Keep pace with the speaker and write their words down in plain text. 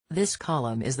This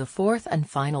column is the fourth and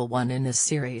final one in this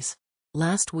series.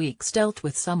 Last week's dealt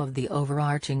with some of the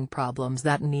overarching problems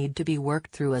that need to be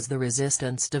worked through as the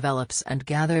resistance develops and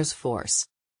gathers force.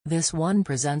 This one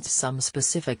presents some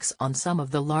specifics on some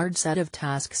of the large set of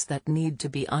tasks that need to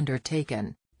be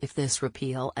undertaken, if this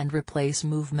repeal and replace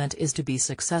movement is to be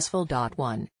successful.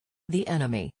 1. The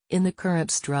enemy, in the current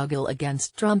struggle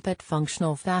against trumpet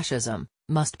functional fascism,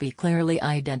 must be clearly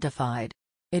identified.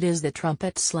 It is the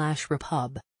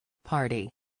Trumpite/Repub party.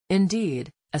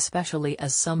 Indeed, especially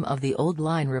as some of the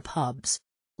old-line Repubs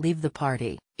leave the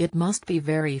party, it must be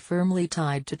very firmly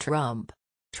tied to Trump.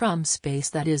 Trump's base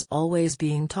that is always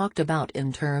being talked about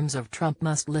in terms of Trump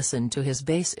must listen to his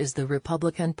base is the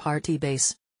Republican Party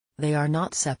base. They are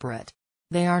not separate.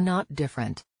 They are not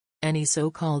different. Any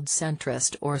so-called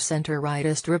centrist or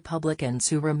center-rightist Republicans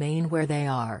who remain where they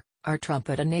are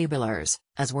trumpet enablers,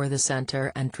 as were the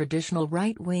center and traditional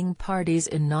right-wing parties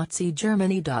in Nazi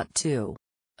Germany. 2.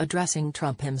 Addressing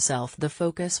Trump himself, the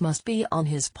focus must be on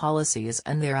his policies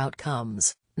and their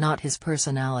outcomes, not his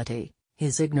personality,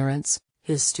 his ignorance,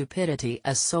 his stupidity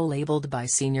as so labeled by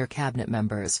senior cabinet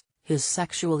members, his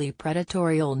sexually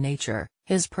predatory nature,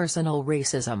 his personal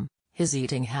racism, his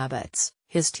eating habits,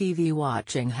 his TV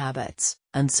watching habits,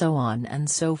 and so on and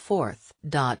so forth.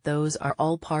 Those are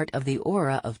all part of the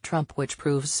aura of Trump, which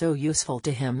proves so useful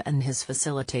to him and his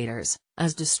facilitators,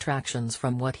 as distractions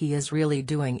from what he is really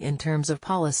doing in terms of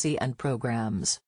policy and programs.